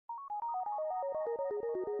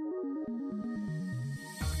You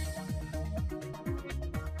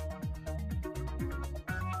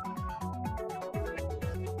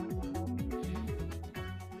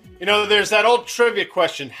know, there's that old trivia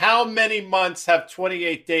question. How many months have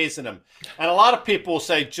 28 days in them? And a lot of people will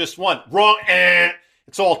say just one. Wrong.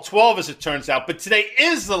 It's all 12 as it turns out. But today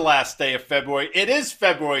is the last day of February. It is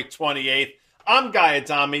February 28th. I'm Guy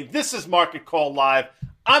Adami. This is Market Call Live.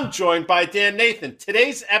 I'm joined by Dan Nathan.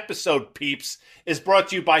 Today's episode, peeps, is brought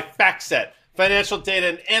to you by FactSet, financial data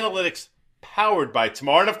and analytics powered by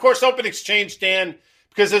Tomorrow. And, of course, Open Exchange, Dan,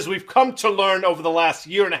 because as we've come to learn over the last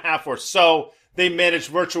year and a half or so, they manage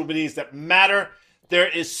virtual meetings that matter. There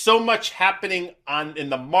is so much happening in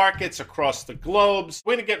the markets across the globes.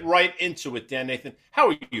 We're going to get right into it, Dan Nathan. How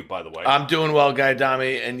are you, by the way? I'm doing well, Guy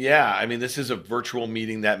Adami. And yeah, I mean, this is a virtual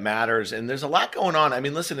meeting that matters. And there's a lot going on. I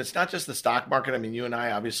mean, listen, it's not just the stock market. I mean, you and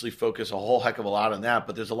I obviously focus a whole heck of a lot on that.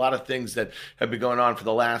 But there's a lot of things that have been going on for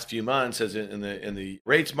the last few months as in the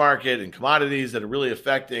rates market and commodities that are really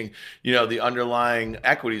affecting, the underlying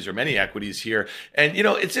equities or many equities here. And,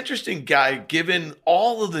 it's interesting, Guy, given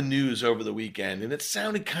all of the news over the weekend, and it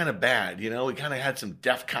sounded kind of bad. We kind of had some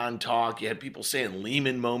DEFCON talk. You had people saying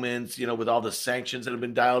Lehman moments, with all the sanctions that have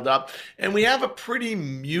been dialed up. And we have a pretty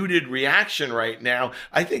muted reaction right now,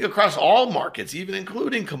 I think, across all markets, even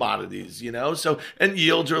including commodities, So, and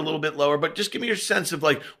yields are a little bit lower. But just give me your sense of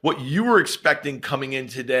like what you were expecting coming in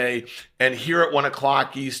today. And here at 1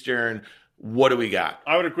 o'clock Eastern, what do we got?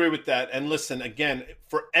 I would agree with that. And listen, again,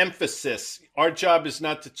 for emphasis, our job is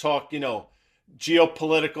not to talk,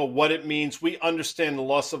 geopolitical, what it means. We understand the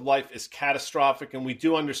loss of life is catastrophic, and we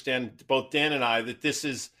do understand, both Dan and I, that this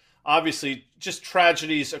is obviously just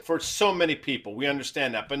tragedies for so many people. We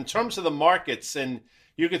understand that. But in terms of the markets, and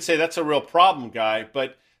you could say that's a real problem, Guy,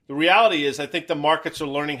 but the reality is I think the markets are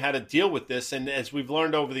learning how to deal with this. And as we've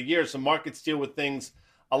learned over the years, the markets deal with things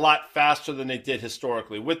a lot faster than they did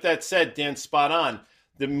historically. With that said, Dan, spot on.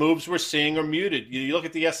 The moves we're seeing are muted. You look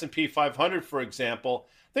at the S&P 500, for example.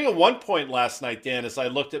 I think at one point last night, Dan, as I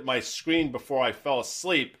looked at my screen before I fell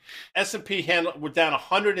asleep, S&P were down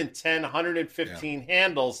 110, 115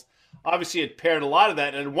 handles. Obviously, it paired a lot of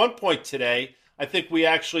that. And at one point today, I think we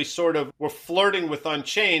actually sort of were flirting with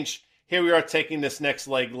unchanged. Here we are taking this next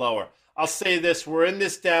leg lower. I'll say this. We're in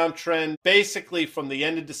this downtrend basically from the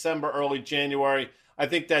end of December, early January. I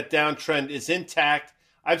think that downtrend is intact.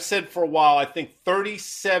 I've said for a while, I think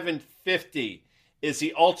 3750 is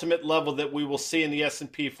the ultimate level that we will see in the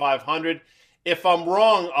S&P 500. If I'm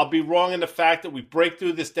wrong, I'll be wrong in the fact that we break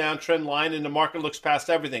through this downtrend line and the market looks past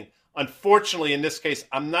everything. Unfortunately, in this case,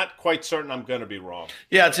 I'm not quite certain I'm going to be wrong.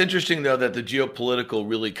 Yeah, it's interesting, though, that the geopolitical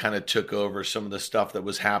really kind of took over some of the stuff that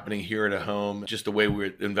was happening here at home, just the way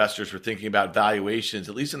investors were thinking about valuations,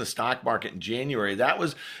 at least in the stock market in January. That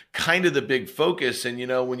was kind of the big focus. And,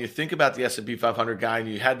 when you think about the S&P 500, Guy, and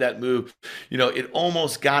you had that move, it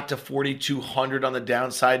almost got to 4,200 on the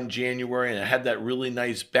downside in January, and it had that really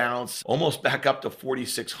nice bounce, almost back up to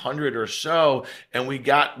 4,600 or so. And we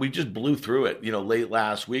just blew through it, late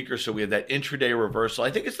last week or so. We had that intraday reversal.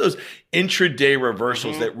 I think it's those intraday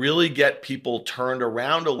reversals that really get people turned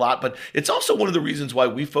around a lot. But it's also one of the reasons why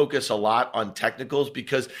we focus a lot on technicals,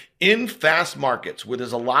 because in fast markets where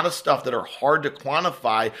there's a lot of stuff that are hard to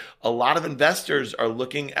quantify, a lot of investors are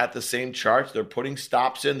looking at the same charts. They're putting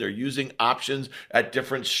stops in. They're using options at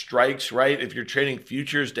different strikes, right? If you're trading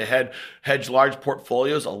futures to hedge large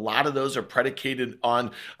portfolios, a lot of those are predicated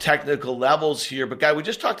on technical levels here. But Guy, we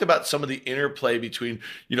just talked about some of the interplay between,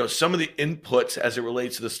 some of the inputs as it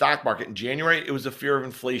relates to the stock market. In January, it was the fear of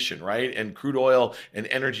inflation, right? And crude oil and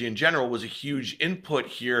energy in general was a huge input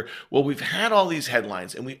here. Well, we've had all these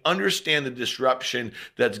headlines, and we understand the disruption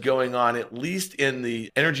that's going on, at least in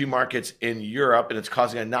the energy markets in Europe, and it's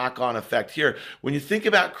causing a knock-on effect here. When you think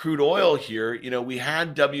about crude oil here, we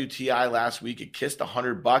had WTI last week. It kissed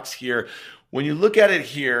 $100 here. When you look at it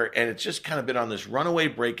here, and it's just kind of been on this runaway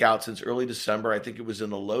breakout since early December. I think it was in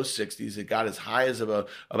the low 60s. It got as high as about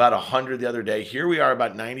 100 the other day. Here we are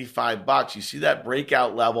about $95. You see that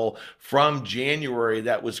breakout level from January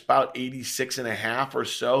that was about 86 and a half or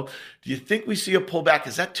so. Do you think we see a pullback?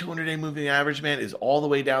 Is that 200-day moving average, man, is all the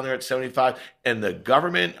way down there at 75? And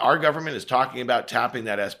our government is talking about tapping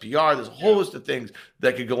that SPR. There's a whole host of things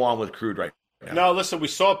that could go on with crude right now. Yeah. No, listen, we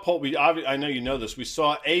saw a pull. I know you know this. We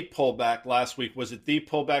saw a pullback last week. Was it the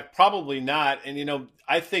pullback? Probably not. And,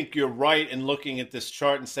 I think you're right in looking at this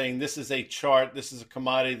chart and saying this is a chart, this is a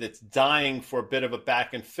commodity that's dying for a bit of a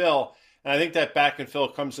back and fill. And I think that back and fill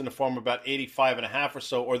comes in the form of about 85 and a half or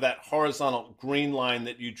so, or that horizontal green line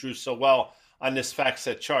that you drew so well on this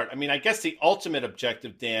FactSet chart. I mean, I guess the ultimate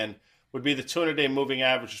objective, Dan, would be the 200-day moving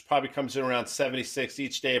average, which probably comes in around 76.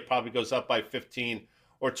 Each day it probably goes up by 15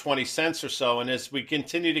 or 20 cents or so. And as we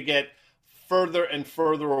continue to get further and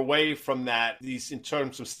further away from that, these in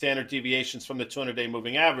terms of standard deviations from the 200-day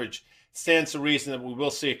moving average, stands to reason that we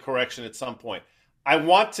will see a correction at some point. I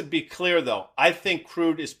want to be clear, though. I think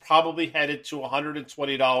crude is probably headed to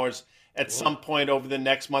 $120 at some point over the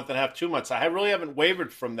next month and a half, 2 months. I really haven't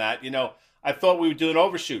wavered from that. I thought we would do an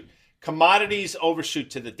overshoot. Commodities overshoot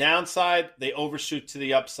to the downside. They overshoot to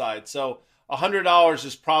the upside. So $100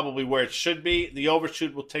 is probably where it should be. The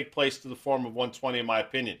overshoot will take place to the form of 120, in my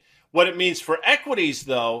opinion. What it means for equities,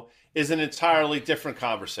 though, is an entirely different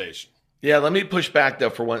conversation. Yeah, let me push back,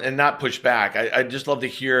 though, for one, and not push back. I'd just love to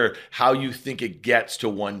hear how you think it gets to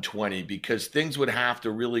 120, because things would have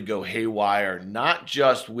to really go haywire, not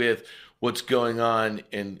just with what's going on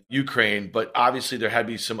in Ukraine, but obviously there had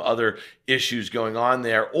to be some other issues going on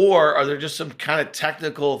there. Or are there just some kind of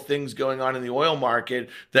technical things going on in the oil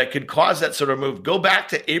market that could cause that sort of move? Go back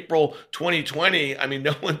to April 2020. I mean,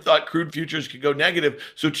 no one thought crude futures could go negative.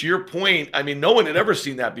 So to your point, I mean, no one had ever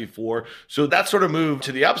seen that before. So that sort of move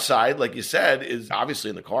to the upside, like you said, is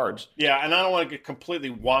obviously in the cards. Yeah, and I don't want to get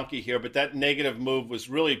completely wonky here, but that negative move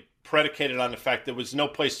was really predicated on the fact there was no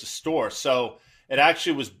place to store. So it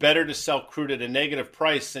actually was better to sell crude at a negative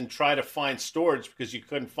price than try to find storage because you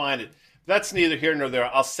couldn't find it. That's neither here nor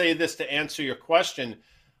there. I'll say this to answer your question,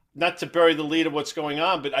 not to bury the lead of what's going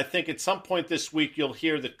on, but I think at some point this week you'll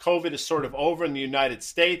hear that COVID is sort of over in the United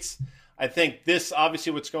States. I think this,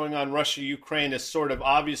 obviously what's going on in Russia, Ukraine, has sort of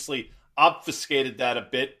obviously obfuscated that a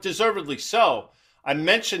bit, deservedly so. I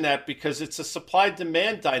mention that because it's a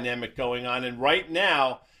supply-demand dynamic going on, and right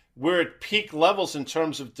now, we're at peak levels in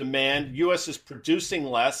terms of demand. U.S. is producing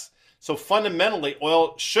less. So fundamentally,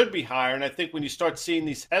 oil should be higher. And I think when you start seeing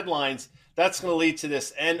these headlines, that's going to lead to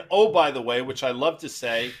this. And oh, by the way, which I love to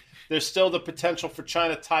say, there's still the potential for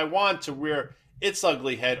China-Taiwan to rear its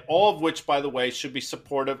ugly head, all of which, by the way, should be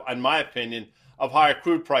supportive, in my opinion, of higher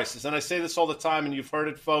crude prices. And I say this all the time, and you've heard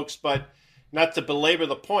it, folks, but not to belabor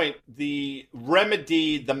the point, the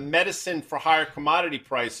remedy, the medicine for higher commodity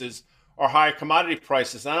prices or higher commodity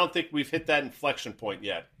prices. I don't think we've hit that inflection point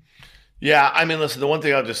yet. Yeah, I mean, listen, the one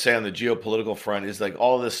thing I'll just say on the geopolitical front is like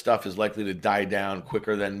all this stuff is likely to die down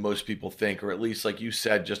quicker than most people think, or at least like you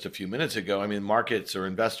said just a few minutes ago. I mean, markets or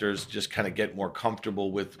investors just kind of get more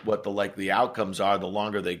comfortable with what the likely outcomes are the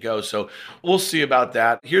longer they go. So we'll see about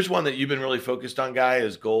that. Here's one that you've been really focused on, Guy,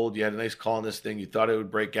 is gold. You had a nice call on this thing. You thought it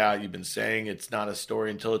would break out. You've been saying it's not a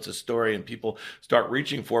story until it's a story and people start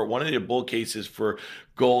reaching for it. One of the bull cases for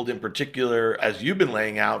gold in particular, as you've been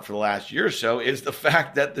laying out for the last year or so, is the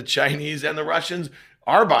fact that the Chinese and the Russians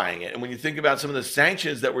are buying it. And when you think about some of the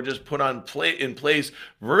sanctions that were just put in place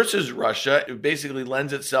versus Russia, it basically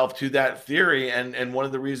lends itself to that theory and one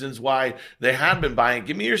of the reasons why they have been buying.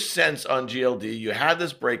 Give me your sense on GLD. You had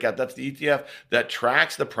this breakout. That's the ETF that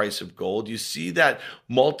tracks the price of gold. You see that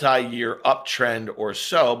multi-year uptrend or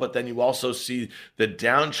so, but then you also see the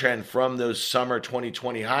downtrend from those summer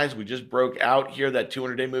 2020 highs. We just broke out here. That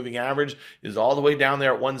 200-day moving average is all the way down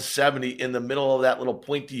there at 170 in the middle of that little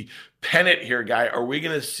pointy pennant here, Guy. Are we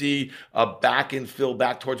going to see a back and fill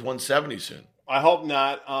back towards 170 soon? I hope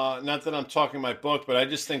not. Not that I'm talking my book, but I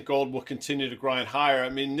just think gold will continue to grind higher. I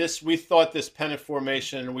mean, we thought this pennant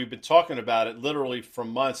formation, and we've been talking about it literally for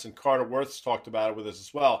months, and Carter Worth's talked about it with us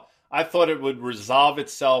as well. I thought it would resolve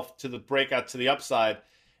itself to the breakout to the upside,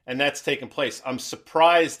 and that's taken place. I'm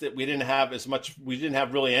surprised that we didn't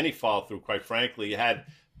have really any follow through, quite frankly. You had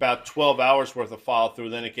about 12 hours worth of follow through,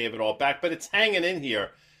 then it gave it all back, but it's hanging in here.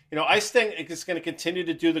 I think it's going to continue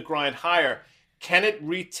to do the grind higher. Can it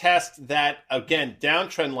retest that, again,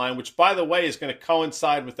 downtrend line, which, by the way, is going to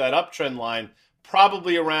coincide with that uptrend line,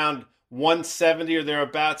 probably around 170 or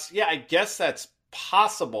thereabouts? Yeah, I guess that's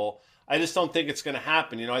possible. I just don't think it's going to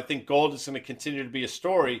happen. I think gold is going to continue to be a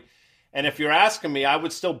story. And if you're asking me, I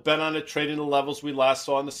would still bet on it trading the levels we last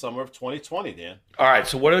saw in the summer of 2020, Dan. All right,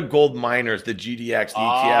 so what are gold miners, the GDX, the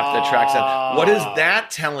ETF that tracks that? What is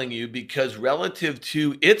that telling you? Because relative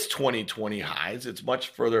to its 2020 highs, it's much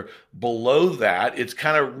further below that. It's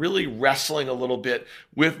kind of really wrestling a little bit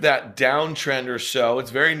with that downtrend or so.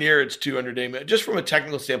 It's very near its 200-day, just from a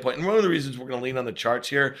technical standpoint. And one of the reasons we're going to lean on the charts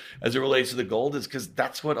here as it relates to the gold is because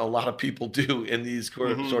that's what a lot of people do in these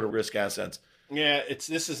sort of risk assets. Yeah,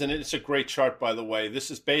 it's a great chart, by the way. This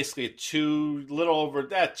is basically a little over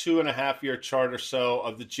that 2.5 year chart or so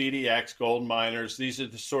of the GDX gold miners. These are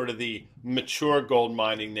the mature gold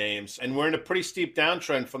mining names, and we're in a pretty steep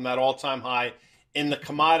downtrend from that all-time high in the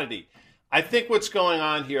commodity. I think what's going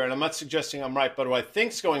on here, and I'm not suggesting I'm right, but what I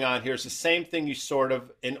think's going on here is the same thing you sort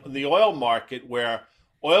of in the oil market, where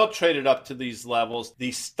Oil traded up to these levels.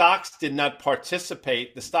 The stocks did not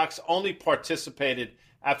participate. The stocks only participated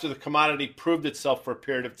after the commodity proved itself for a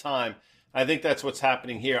period of time. I think that's what's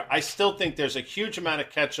happening here. I still think there's a huge amount of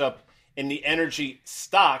catch up in the energy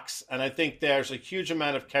stocks, and I think there's a huge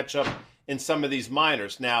amount of catch up in some of these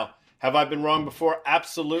miners. Now, have I been wrong before?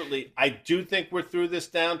 Absolutely. I do think we're through this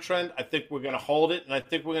downtrend. I think we're going to hold it, and I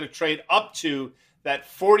think we're going to trade up to that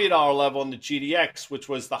 $40 level in the GDX, which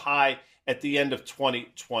was the high at the end of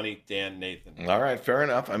 2020, Dan, Nathan. All right, fair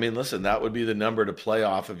enough. I mean, listen, that would be the number to play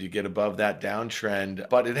off if you get above that downtrend,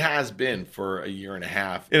 but it has been for a year and a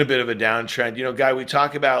half in a bit of a downtrend. You know, Guy, we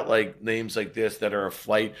talk about like names like this that are a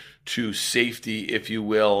flight to safety, if you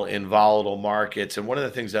will, in volatile markets. And one of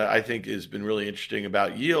the things that I think has been really interesting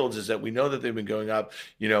about yields is that we know that they've been going up,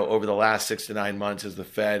 you know, over the last 6 to 9 months as the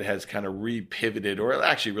Fed has kind of repivoted, or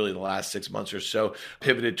actually really the last 6 months or so,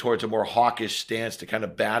 pivoted towards a more hawkish stance to kind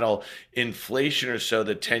of battle inflation or so.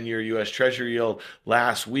 The 10-year U.S. Treasury yield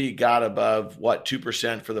last week got above,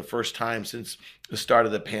 2% for the first time since the start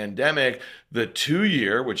of the pandemic. The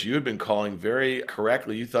 2-year, which you had been calling very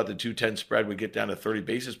correctly, you thought the 210 spread would get down to 30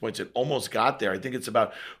 basis points. It almost got there. I think it's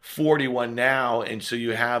about 41 now. And so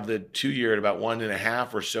you have the 2-year at about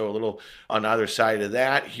 1.5 or so, a little on either side of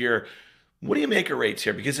that here. What do you make of rates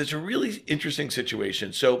here? Because it's a really interesting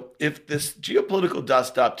situation. So if this geopolitical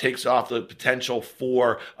dust-up takes off the potential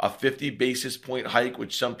for a 50 basis point hike,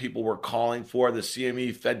 which some people were calling for, the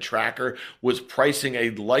CME Fed tracker was pricing a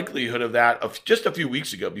likelihood of that of just a few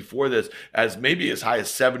weeks ago before this as maybe as high as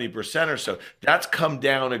 70% or so. That's come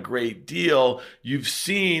down a great deal. You've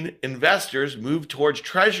seen investors move towards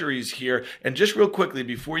treasuries here. And just real quickly,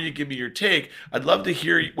 before you give me your take, I'd love to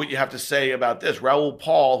hear what you have to say about this. Raoul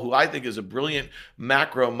Paul, who I think is a brilliant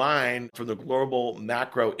macro mind from the global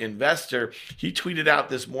macro investor, he tweeted out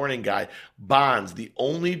this morning, Guy, bonds, the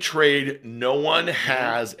only trade no one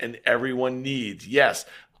has and everyone needs. Yes,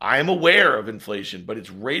 I am aware of inflation, but it's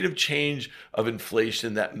rate of change of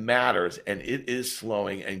inflation that matters, and it is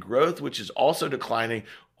slowing. And growth, which is also declining,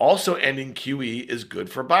 also ending QE, is good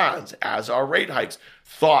for bonds, as are rate hikes.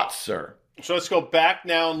 Thoughts, sir? So let's go back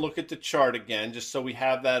now and look at the chart again, just so we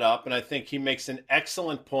have that up. And I think he makes an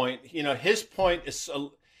excellent point. You know, his point is,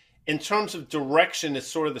 in terms of direction, it's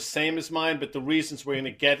sort of the same as mine, but the reasons we're going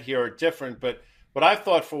to get here are different. But what I've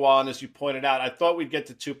thought for a while, and as you pointed out, I thought we'd get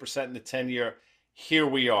to 2% in the 10-year. Here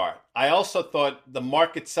we are. I also thought the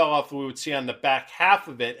market sell-off we would see on the back half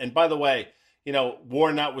of it, and by the way, you know,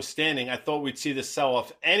 war notwithstanding, I thought we'd see the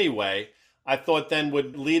sell-off anyway. I thought then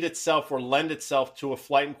would lead itself or lend itself to a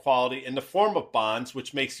flight in quality in the form of bonds,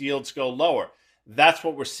 which makes yields go lower. That's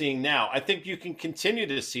what we're seeing now. I think you can continue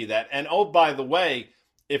to see that. And oh, by the way,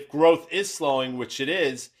 if growth is slowing, which it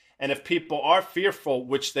is, and if people are fearful,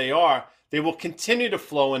 which they are, they will continue to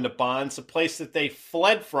flow into bonds, a place that they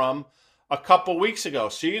fled from a couple weeks ago.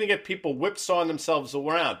 So you're going to get people whipsawing themselves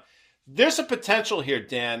around. There's a potential here,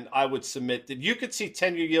 Dan, I would submit, that you could see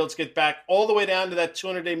 10-year yields get back all the way down to that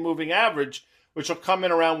 200-day moving average, which will come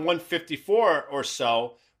in around 154 or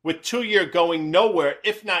so, with 2-year going nowhere,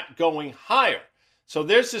 if not going higher. So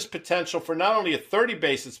there's this potential for not only a 30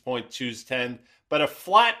 basis point 2s10, but a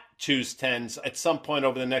flat 2s10s at some point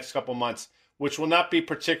over the next couple months, which will not be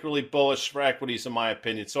particularly bullish for equities, in my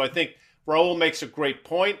opinion. So I think Raul makes a great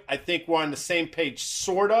point. I think we're on the same page,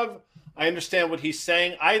 sort of. I understand what he's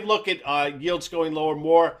saying. I look at yields going lower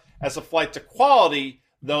more as a flight to quality,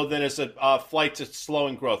 though, than as a flight to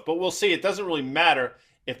slowing growth. But we'll see. It doesn't really matter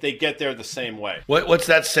if they get there the same way. What's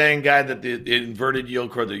that saying, Guy, that the inverted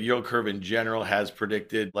yield curve, the yield curve in general, has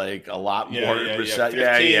predicted like a lot more recession?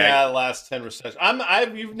 15 out of the last 10 recessions.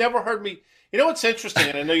 You've never heard me. You know what's interesting,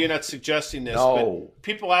 and I know you're not suggesting this, but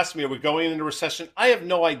people ask me, are we going into recession? I have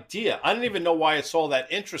no idea. I don't even know why it's all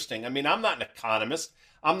that interesting. I mean, I'm not an economist.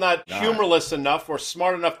 I'm not humorless enough or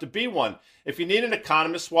smart enough to be one. If you need an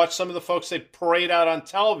economist, watch some of the folks they parade out on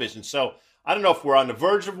television. So I don't know if we're on the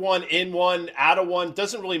verge of one, in one, out of one.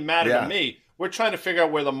 Doesn't really matter to me. We're trying to figure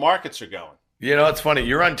out where the markets are going. You know, it's funny.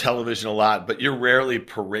 You're on television a lot, but you're rarely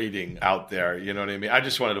parading out there. You know what I mean? I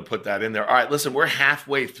just wanted to put that in there. All right, listen, we're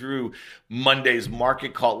halfway through Monday's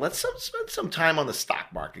market call. Let's spend some time on the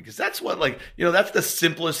stock market, because that's what, that's the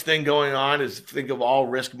simplest thing going on, is think of all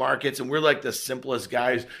risk markets. And we're like the simplest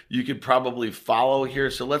guys you could probably follow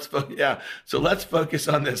here. So let's focus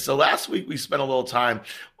on this. So last week we spent a little time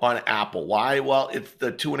on Apple. Why? Well, it's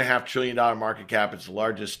the $2.5 trillion market cap. It's the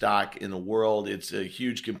largest stock in the world. It's a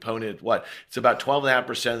huge component. It's about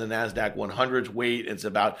 12.5% of the NASDAQ 100's weight. It's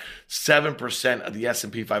about 7% of the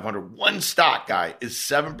S&P 500. One stock, Guy, is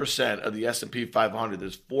 7% of the S&P 500.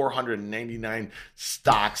 There's 499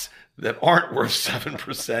 stocks that aren't worth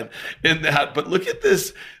 7% in that. But look at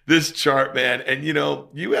this chart, man. And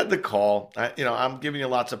you had the call. I'm giving you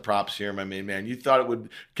lots of props here, my main man. You thought it would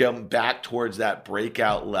get back towards that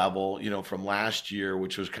breakout level, from last year,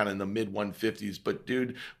 which was kind of in the mid 150s. But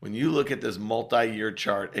dude, when you look at this multi-year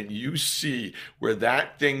chart and you see where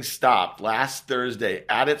that thing stopped last Thursday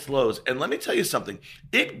at its lows, and let me tell you something,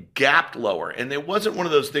 it gapped lower, and it wasn't one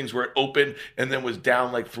of those things where it opened and then was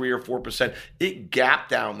down like 3 or 4%. It gapped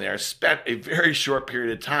down there, spent a very short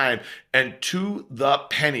period of time, and to the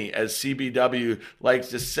penny, as CBW likes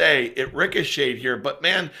to say, it ricocheted here. But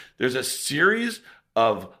man, there's a series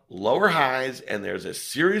of lower highs and there's a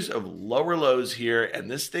series of lower lows here,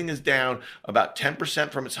 and this thing is down about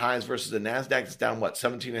 10% from its highs versus the NASDAQ is down,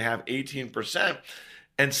 17.5%, 18%.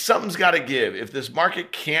 And something's got to give. If this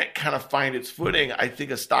market can't kind of find its footing, I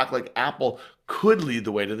think a stock like Apple could lead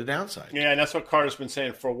the way to the downside. Yeah, and that's what Carter's been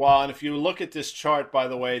saying for a while. And if you look at this chart, by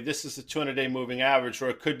the way, this is the 200-day moving average, or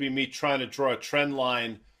it could be me trying to draw a trend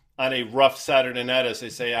line on a rough Saturday night, as they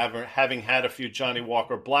say, having had a few Johnny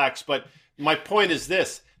Walker Blacks. But my point is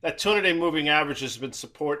this, that 200-day moving average has been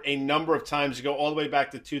support a number of times ago, all the way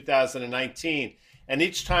back to 2019. And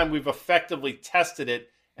each time we've effectively tested it,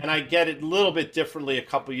 and I get it a little bit differently a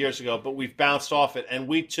couple years ago, but we've bounced off it. And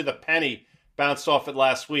we, to the penny, bounced off it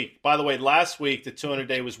last week. By the way, last week, the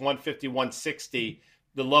 200-day was 150, 160.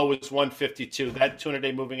 The low was 152. That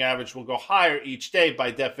 200-day moving average will go higher each day by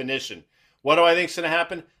definition. What do I think is going to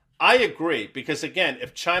happen? I agree, because, again,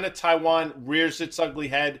 if China-Taiwan rears its ugly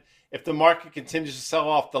head, if the market continues to sell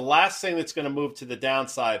off, the last thing that's going to move to the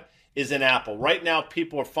downside is in Apple. Right now,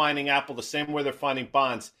 people are finding Apple the same way they're finding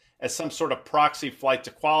bonds, as some sort of proxy flight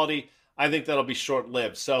to quality. I think that'll be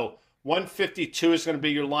short-lived. So 152 is going to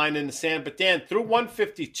be your line in the sand. But Dan, through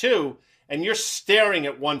 152, and you're staring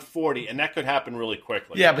at 140, and that could happen really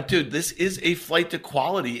quickly. Yeah, but dude, this is a flight to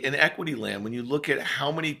quality in equity land. When you look at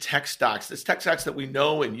how many tech stocks that we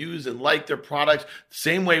know and use and like their products,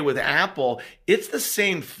 same way with Apple, it's the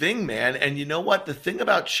same thing, man. And you know what? The thing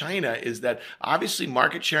about China is that obviously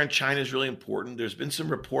market share in China is really important. There's been some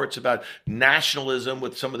reports about nationalism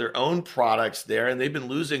with some of their own products there, and they've been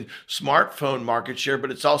losing smartphone market share, but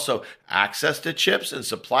it's also access to chips and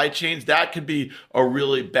supply chains. That could be a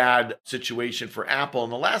really bad situation for Apple.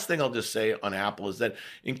 And the last thing I'll just say on Apple is that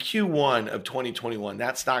in Q1 of 2021,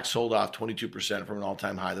 that stock sold off 22% from an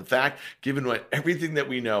all-time high. The fact, given everything that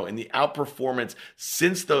we know and the outperformance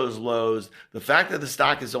since those lows, the fact that the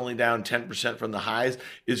stock is only down 10% from the highs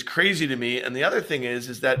is crazy to me. And the other thing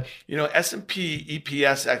is that, S&P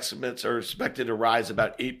EPS estimates are expected to rise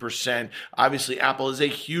about 8%. Obviously, Apple is a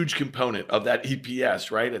huge component of that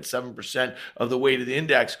EPS, right? At 7% of the weight of the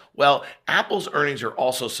index. Well, Apple's earnings are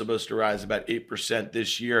also supposed to rise about 8%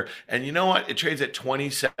 this year. And you know what? It trades at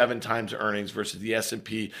 27 times earnings versus the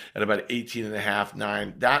S&P at about 18.5,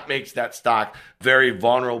 9. That makes that stock very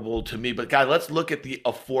vulnerable to me. But guys, let's look at the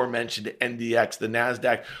aforementioned NDX, the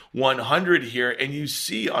NASDAQ 100 here. And you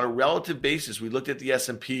see on a relative basis, we looked at the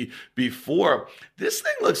S&P before, this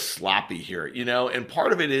thing looks sloppy here, and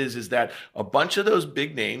part of it is that a bunch of those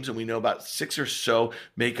big names, and we know about 6 or so,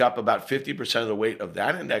 make up about 50% of the weight of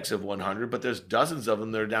that index of 100, but there's dozens of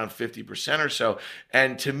them that are down 50% or so.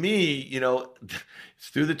 And to me, it's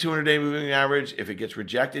through the 200-day moving average. If it gets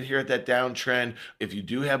rejected here at that downtrend, if you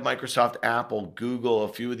do have Microsoft, Apple, Google,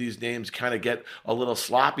 a few of these names kind of get a little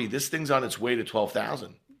sloppy, this thing's on its way to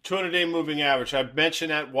 12,000. 200-day moving average. I've mentioned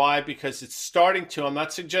that. Why? Because it's starting to, I'm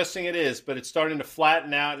not suggesting it is, but it's starting to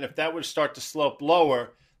flatten out. And if that would start to slope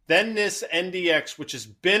lower, then this NDX, which has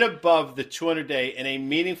been above the 200-day in a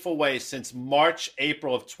meaningful way since March,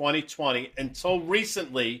 April of 2020, until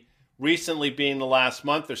recently being the last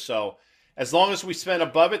month or so, as long as we spend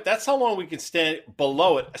above it, that's how long we can stand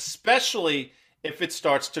below it, especially if it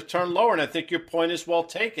starts to turn lower. And I think your point is well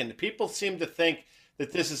taken. People seem to think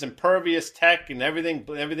that this is impervious tech and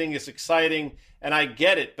everything is exciting, and I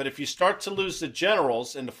get it. But if you start to lose the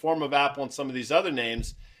generals in the form of Apple and some of these other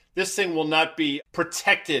names, this thing will not be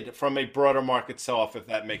protected from a broader market sell-off, if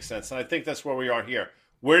that makes sense. And I think that's where we are here.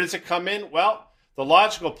 Where does it come in? Well, the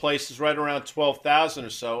logical place is right around 12,000 or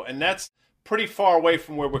so, and that's pretty far away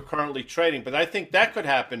from where we're currently trading. But I think that could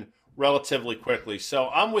happen relatively quickly. So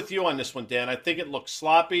I'm with you on this one, Dan. I think it looks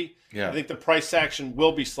sloppy. Yeah. I think the price action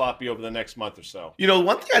will be sloppy over the next month or so.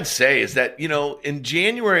 One thing I'd say is that, in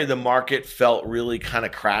January, the market felt really kind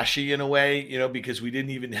of crashy in a way, because we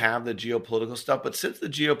didn't even have the geopolitical stuff. But since the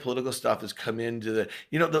geopolitical stuff has come into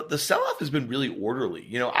the sell-off has been really orderly.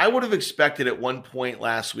 I would have expected at one point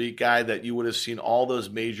last week, Guy, that you would have seen all those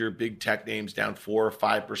major big tech names down 4 or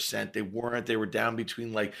 5%. They weren't. They were down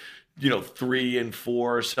between like 3 and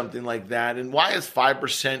 4 or something like that. And why is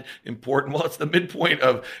 5% important? Well, it's the midpoint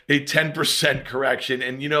of a 10% correction.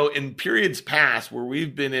 And, in periods past where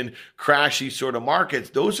we've been in crashy sort of markets,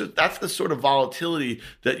 that's the sort of volatility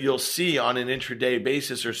that you'll see on an intraday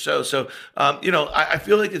basis or so. So, I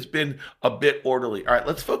feel like it's been a bit orderly. All right,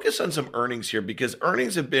 let's focus on some earnings here, because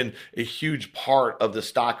earnings have been a huge part of the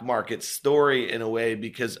stock market story in a way,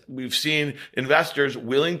 because we've seen investors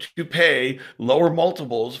willing to pay lower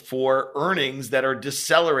multiples for earnings that are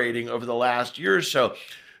decelerating over the last year or so.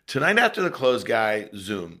 Tonight after the close, guy,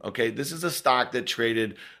 Zoom. Okay, this is a stock that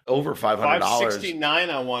traded over $500. 569,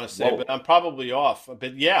 I want to say, Whoa. But I'm probably off.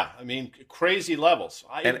 But yeah, crazy levels.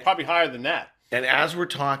 Probably higher than that. And as we're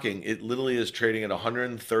talking, it literally is trading at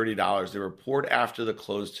 $130. The report after the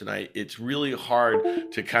close tonight, it's really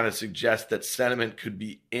hard to kind of suggest that sentiment could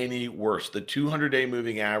be any worse. The 200-day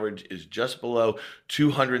moving average is just below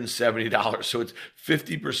 $270. So it's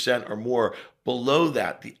 50% or more below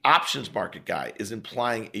that. The options market, guy, is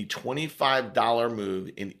implying a $25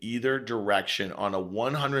 move in either direction on a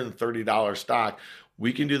 $130 stock.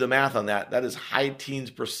 We can do the math on that. That is high teens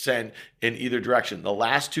 % in either direction. The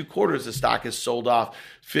last 2 quarters, the stock has sold off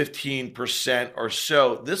 15% or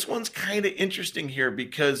so. This one's kind of interesting here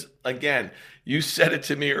because, again, you said it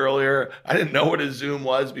to me earlier. I didn't know what a Zoom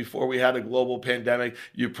was before we had a global pandemic.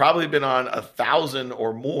 You've probably been on 1,000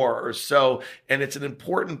 or more or so, and it's an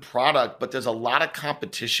important product, but there's a lot of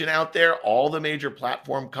competition out there. All the major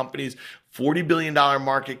platform companies, $40 billion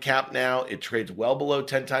market cap now. It trades well below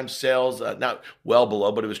 10 times sales. Not well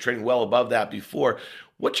below, but it was trading well above that before.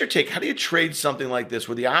 What's your take? How do you trade something like this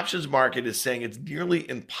where the options market is saying it's nearly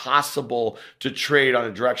impossible to trade on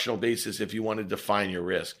a directional basis if you want to define your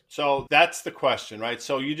risk? So that's the question, right?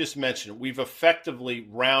 So you just mentioned we've effectively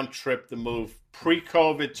round-tripped the move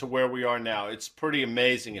pre-COVID to where we are now. It's pretty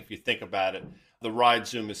amazing if you think about it, the ride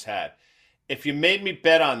Zoom has had. If you made me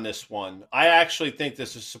bet on this one, I actually think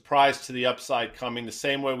there's a surprise to the upside coming, the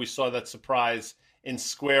same way we saw that surprise in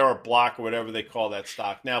Square or Block or whatever they call that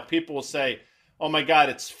stock. Now, people will say, oh my God,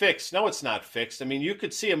 it's fixed. No, it's not fixed. You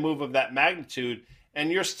could see a move of that magnitude,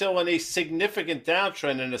 and you're still in a significant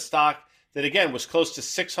downtrend in a stock that, again, was close to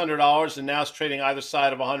 $600 and now is trading either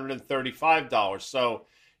side of $135. So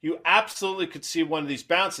you absolutely could see one of these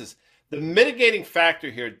bounces. The mitigating factor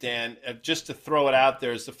here, Dan, just to throw it out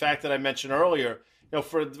there, is the fact that I mentioned earlier,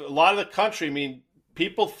 for a lot of the country,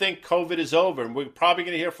 people think COVID is over, and we're probably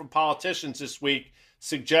going to hear from politicians this week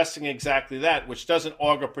suggesting exactly that, which doesn't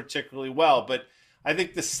augur particularly well. But I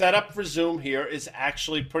think the setup for Zoom here is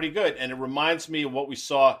actually pretty good, and it reminds me of what we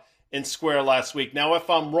saw in Square last week. Now, if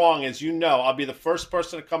I'm wrong, as you know, I'll be the first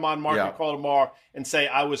person to come on Market Call tomorrow and say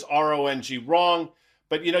I was RONG wrong.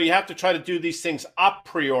 But, you have to try to do these things a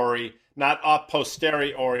priori, not a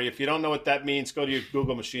posteriori. If you don't know what that means, go to your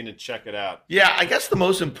Google machine and check it out. Yeah, I guess the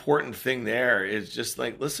most important thing there is just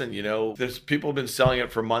listen, there's people have been selling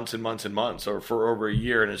it for months and months and months, or for over a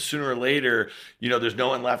year. And sooner or later, there's no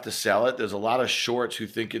one left to sell it. There's a lot of shorts who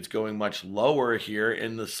think it's going much lower here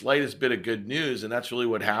in the slightest bit of good news. And that's really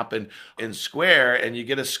what happened in Square. And you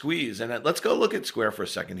get a squeeze. And let's go look at Square for a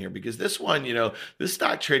second here, because this one, this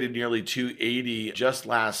stock traded nearly 280 just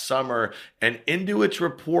last summer. And into its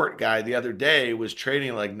report, guy, the other day was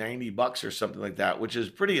trading like $90 or something like that, which is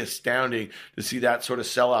pretty astounding to see that sort of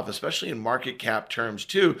sell off, especially in market cap terms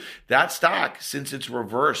too. That stock, since it's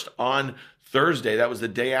reversed on Thursday, that was the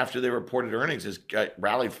day after they reported earnings, has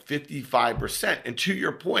rallied 55%. And to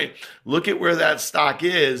your point, look at where that stock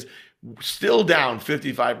is. Still down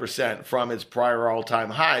 55% from its prior all-time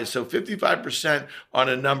highs. So 55% on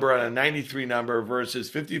a 93 number versus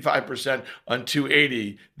 55% on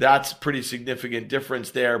 280. That's pretty significant difference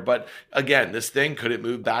there. But again, this thing, could it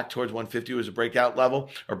move back towards 150 as a breakout level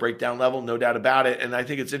or breakdown level? No doubt about it. And I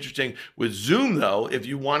think it's interesting with Zoom, though, if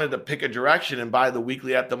you wanted to pick a direction and buy the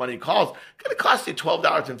weekly at the money calls, it's going to cost you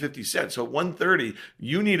 $12.50. So at 130,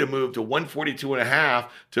 you need to move to 142.5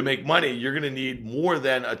 to make money. You're going to need more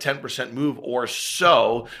than a 10% move or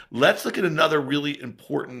so. Let's look at another really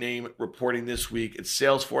important name reporting this week. It's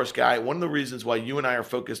Salesforce, guy. One of the reasons why you and I are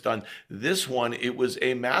focused on this one, it was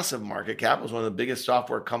a massive market cap. It was one of the biggest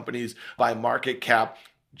software companies by market cap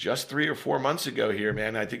just 3 or 4 months ago here,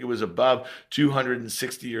 man. I think it was above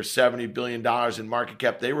 $260 or $70 billion in market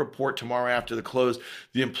cap. They report tomorrow after the close.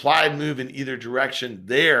 The implied move in either direction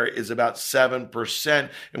there is about 7%.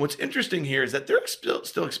 And what's interesting here is that they're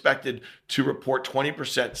still expected to report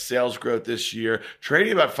 20% sales growth this year,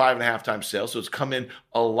 trading about 5.5 times sales. So it's come in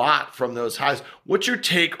a lot from those highs. What's your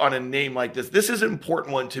take on a name like this? This is an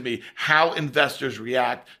important one to me, how investors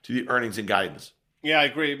react to the earnings and guidance. Yeah, I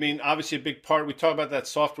agree. I mean, obviously, a big part. We talked about that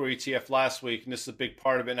software ETF last week, and this is a big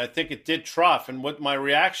part of it. And I think it did trough. And what my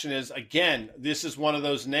reaction is, again, this is one of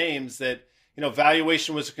those names that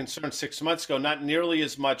valuation was a concern 6 months ago, not nearly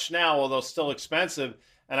as much now, although still expensive.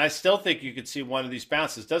 And I still think you could see one of these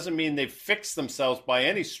bounces. Doesn't mean they've fixed themselves by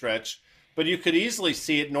any stretch, but you could easily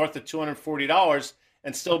see it north of $240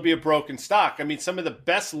 and still be a broken stock. I mean, some of the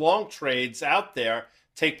best long trades out there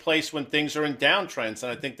take place when things are in downtrends.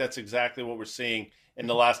 And I think that's exactly what we're seeing in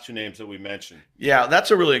the last two names that we mentioned. Yeah,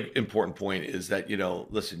 that's a really important point is that,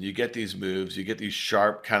 listen, you get these moves, you get these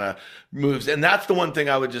sharp kind of moves. And that's the one thing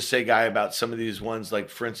I would just say, Guy, about some of these ones, like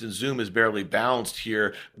for instance, Zoom is barely bounced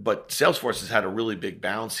here, but Salesforce has had a really big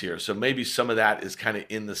bounce here. So maybe some of that is kind of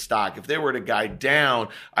in the stock. If they were to guide down,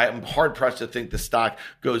 I'm hard pressed to think the stock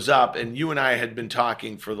goes up. And you and I had been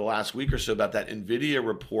talking for the last week or so about that NVIDIA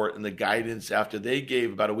report and the guidance after they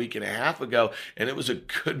gave about a week and a half ago. And it was a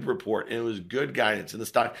good report and it was good guidance. And the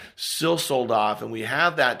stock still sold off. And we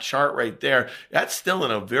have that chart right there. That's still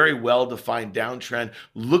in a very well-defined downtrend.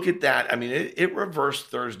 Look at that. I mean, it reversed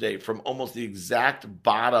Thursday from almost the exact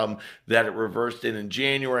bottom that it reversed in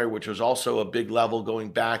January, which was also a big level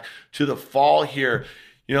going back to the fall here.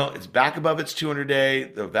 It's back above its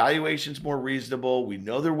 200-day. The valuation's more reasonable. We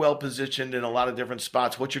know they're well positioned in a lot of different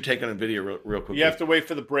spots. What's your take on NVIDIA real quickly? You have to wait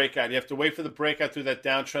for the breakout. You have to wait for the breakout through that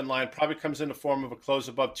downtrend line. Probably comes in the form of a close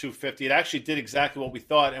above 250. It actually did exactly what we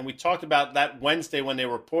thought. And we talked about that Wednesday when they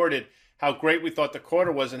reported how great we thought the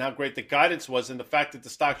quarter was and how great the guidance was. And the fact that the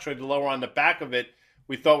stock traded lower on the back of it,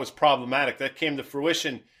 we thought was problematic. That came to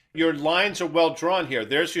fruition. Your lines are well drawn here.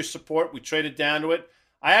 There's your support. We traded down to it.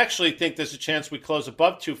 I actually think there's a chance we close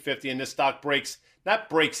above 250 and this stock not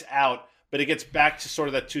breaks out, but it gets back to sort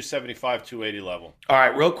of that 275, 280 level. All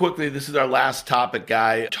right, real quickly, this is our last topic,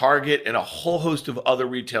 Guy. Target and a whole host of other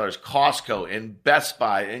retailers, Costco and Best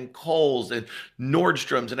Buy and Kohl's and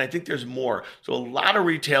Nordstrom's, and I think there's more. So a lot of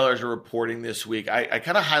retailers are reporting this week. I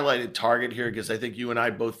kind of highlighted Target here because I think you and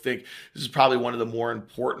I both think this is probably one of the more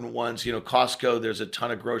important ones. Costco, there's a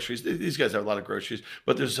ton of groceries. These guys have a lot of groceries,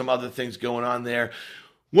 but there's some other things going on there.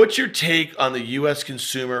 What's your take on the U.S.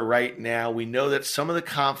 consumer right now? We know that some of the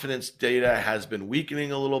confidence data has been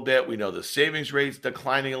weakening a little bit. We know the savings rate's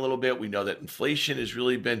declining a little bit. We know that inflation has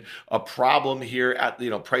really been a problem here at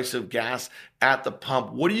the price of gas at the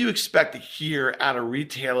pump. What do you expect to hear out of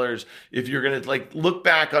retailers if you're going to look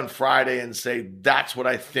back on Friday and say, that's what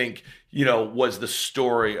I think, was the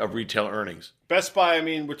story of retail earnings? Best Buy, I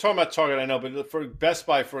mean, we're talking about Target, I know, but for Best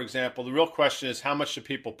Buy, for example, the real question is how much do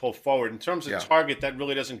people pull forward? In terms of Target, that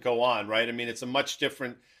really doesn't go on, right? I mean, it's a much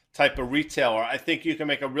different type of retailer. I think you can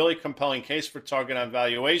make a really compelling case for Target on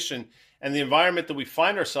valuation, and the environment that we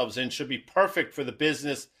find ourselves in should be perfect for the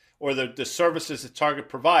business or the services that Target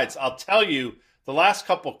provides. I'll tell you, the last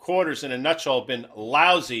couple of quarters in a nutshell have been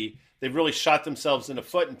lousy. They've really shot themselves in the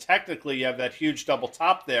foot, and technically you have that huge double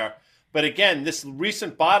top there. But again, this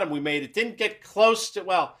recent bottom we made, it didn't get close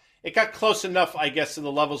to, it got close enough, I guess, to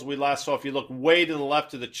the levels we last saw. If you look way to the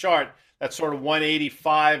left of the chart, that sort of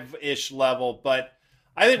 185-ish level. But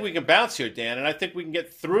I think we can bounce here, Dan, and I think we can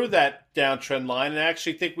get through that downtrend line, and I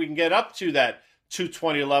actually think we can get up to that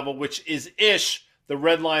 220 level, which is the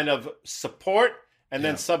red line of support and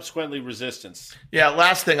then subsequently resistance. Yeah,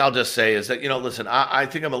 last thing I'll just say is that, listen, I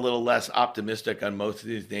think I'm a little less optimistic on most of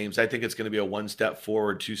these names. I think it's going to be a one step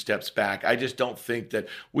forward, two steps back. I just don't think that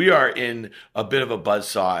we are in a bit of a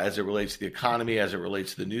buzzsaw as it relates to the economy, as it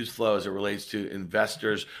relates to the news flow, as it relates to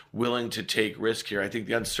investors willing to take risk here. I think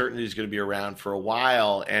the uncertainty is going to be around for a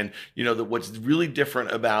while. And, what's really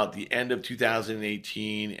different about the end of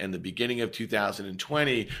 2018 and the beginning of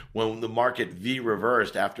 2020, when the market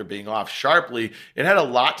V-reversed after being off sharply, it had a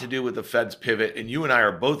lot to do with the Fed's pivot, and you and I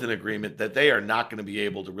are both in agreement that they are not going to be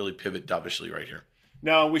able to really pivot dovishly right here.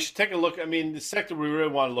 No, we should take a look. I mean, the sector we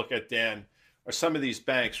really want to look at, Dan, are some of these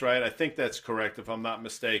banks, right? I think that's correct, if I'm not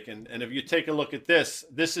mistaken. And if you take a look at this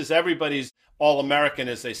is everybody's all-American,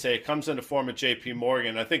 as they say. It comes in the form of JP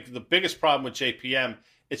Morgan. I think the biggest problem with JPM,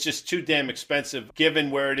 it's just too damn expensive,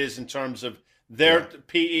 given where it is in terms of their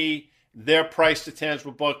PE, their price to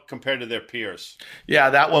tangible book compared to their peers. Yeah,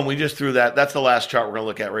 that one, we just threw that. That's the last chart we're going to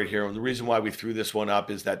look at right here. And the reason why we threw this one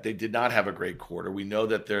up is that they did not have a great quarter. We know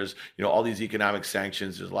that there's, all these economic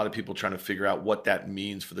sanctions. There's a lot of people trying to figure out what that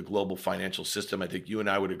means for the global financial system. I think you and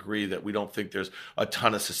I would agree that we don't think there's a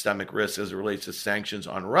ton of systemic risk as it relates to sanctions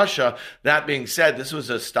on Russia. That being said, this was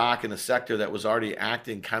a stock in a sector that was already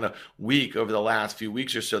acting kind of weak over the last few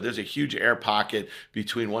weeks or so. There's a huge air pocket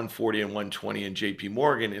between 140 and 120 in JP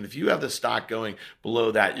Morgan. And if you have have the stock going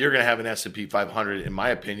below that, you're going to have an S&P 500, in my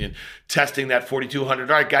opinion, testing that 4,200.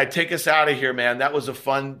 All right, guy, take us out of here, man. That was a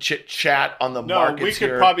fun chit chat on the markets. We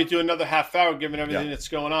could probably do another half hour given everything that's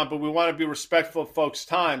going on, but we want to be respectful of folks'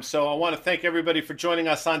 time. So I want to thank everybody for joining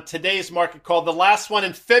us on today's market call, the last one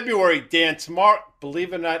in February, Dan. Tomorrow,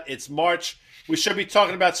 believe it or not, it's March. We should be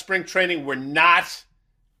talking about spring training. We're not.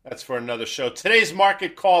 That's for another show. Today's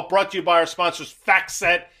market call brought to you by our sponsors,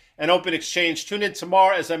 FactSet and Open Exchange. Tune in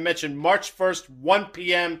tomorrow, as I mentioned, March 1st, 1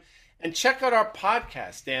 p.m. And check out our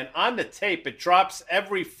podcast, Dan, On the Tape. It drops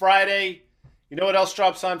every Friday. You know what else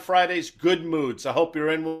drops on Fridays? Good Moods. I hope you're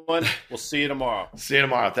in one. We'll see you tomorrow. See you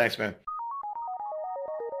tomorrow. Thanks, man.